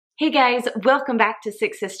Hey guys, welcome back to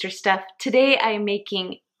Six Sister Stuff. Today I am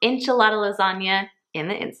making enchilada lasagna in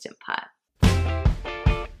the Instant Pot.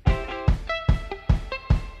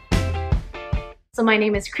 So my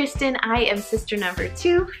name is Kristen. I am sister number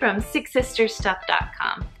 2 from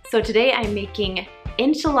SixSistersStuff.com. So today I'm making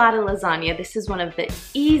enchilada lasagna. This is one of the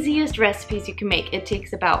easiest recipes you can make. It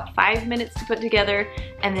takes about 5 minutes to put together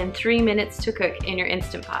and then 3 minutes to cook in your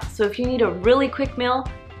Instant Pot. So if you need a really quick meal,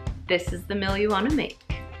 this is the meal you want to make.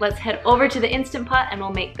 Let's head over to the Instant Pot and we'll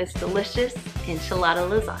make this delicious enchilada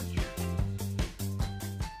lasagna.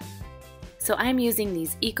 So I'm using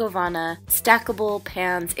these Ecovana stackable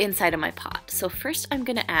pans inside of my pot. So first I'm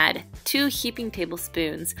gonna add 2 heaping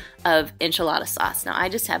tablespoons of enchilada sauce. Now I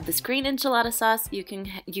just have this green enchilada sauce. You can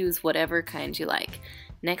use whatever kind you like.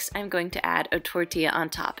 Next I'm going to add a tortilla on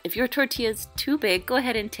top. If your tortilla is too big, go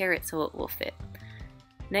ahead and tear it so it will fit.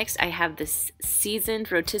 Next, I have this seasoned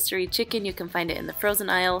rotisserie chicken. You can find it in the frozen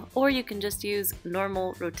aisle, or you can just use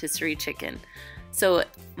normal rotisserie chicken. So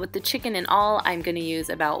with the chicken in all, I'm going to use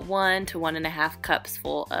about 1 to 1.5 cups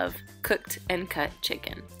full of cooked and cut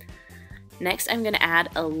chicken. Next, I'm going to add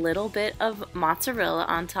a little bit of mozzarella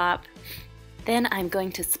on top. Then I'm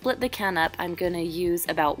going to split the can up. I'm going to use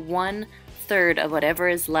about 1/3 of whatever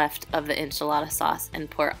is left of the enchilada sauce and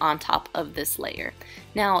pour on top of this layer.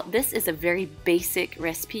 Now this is a very basic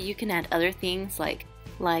recipe. You can add other things like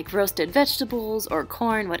roasted vegetables or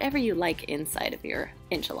corn, whatever you like inside of your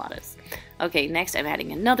enchiladas. Okay, next I'm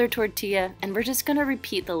adding another tortilla and we're just gonna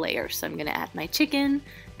repeat the layers. So I'm gonna add my chicken,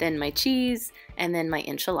 then my cheese, and then my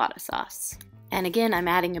enchilada sauce. And again, I'm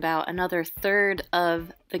adding about another 1/3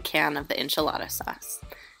 of the can of the enchilada sauce.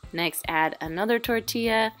 Next, add another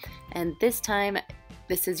tortilla, and this time,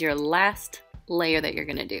 this is your last layer that you're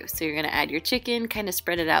gonna do. So you're gonna add your chicken, kind of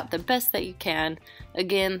spread it out the best that you can.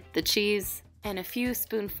 Again, the cheese, and a few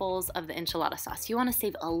spoonfuls of the enchilada sauce. You wanna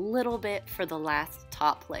save a little bit for the last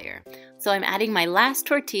top layer. So I'm adding my last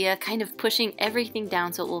tortilla, kind of pushing everything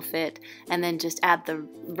down so it will fit, and then just add the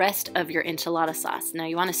rest of your enchilada sauce. Now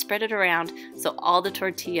you wanna spread it around so all the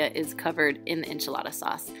tortilla is covered in the enchilada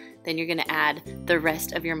sauce. Then you're gonna add the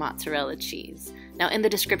rest of your mozzarella cheese. Now in the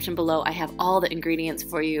description below, I have all the ingredients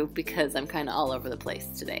for you because I'm kind of all over the place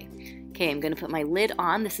today. Okay, I'm gonna put my lid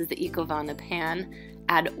on. This is the Ecovana pan.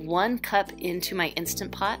 Add 1 cup into my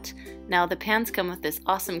Instant Pot. Now the pans come with this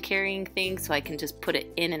awesome carrying thing so I can just put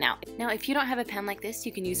it in and out. Now if you don't have a pan like this,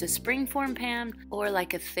 you can use a springform pan or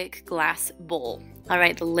like a thick glass bowl.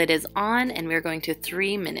 Alright, the lid is on and we're going to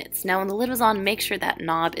 3 minutes. Now when the lid was on, make sure that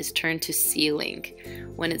knob is turned to sealing.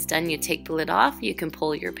 When it's done, you take the lid off, you can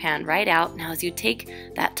pull your pan right out. Now as you take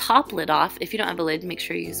that top lid off, if you don't have a lid, make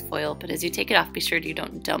sure you use foil, but as you take it off, be sure you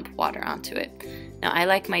don't dump water onto it. Now I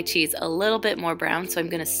like my cheese a little bit more brown, so I'm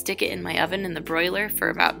going to stick it in my oven in the broiler for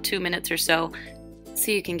about 2 minutes or so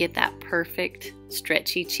you can get that perfect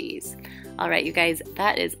stretchy cheese. Alright you guys,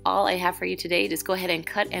 that is all I have for you today. Just go ahead and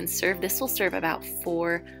cut and serve. This will serve about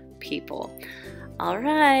 4 people.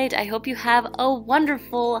 Alright, I hope you have a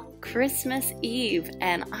wonderful Christmas Eve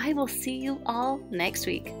and I will see you all next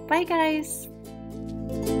week. Bye guys!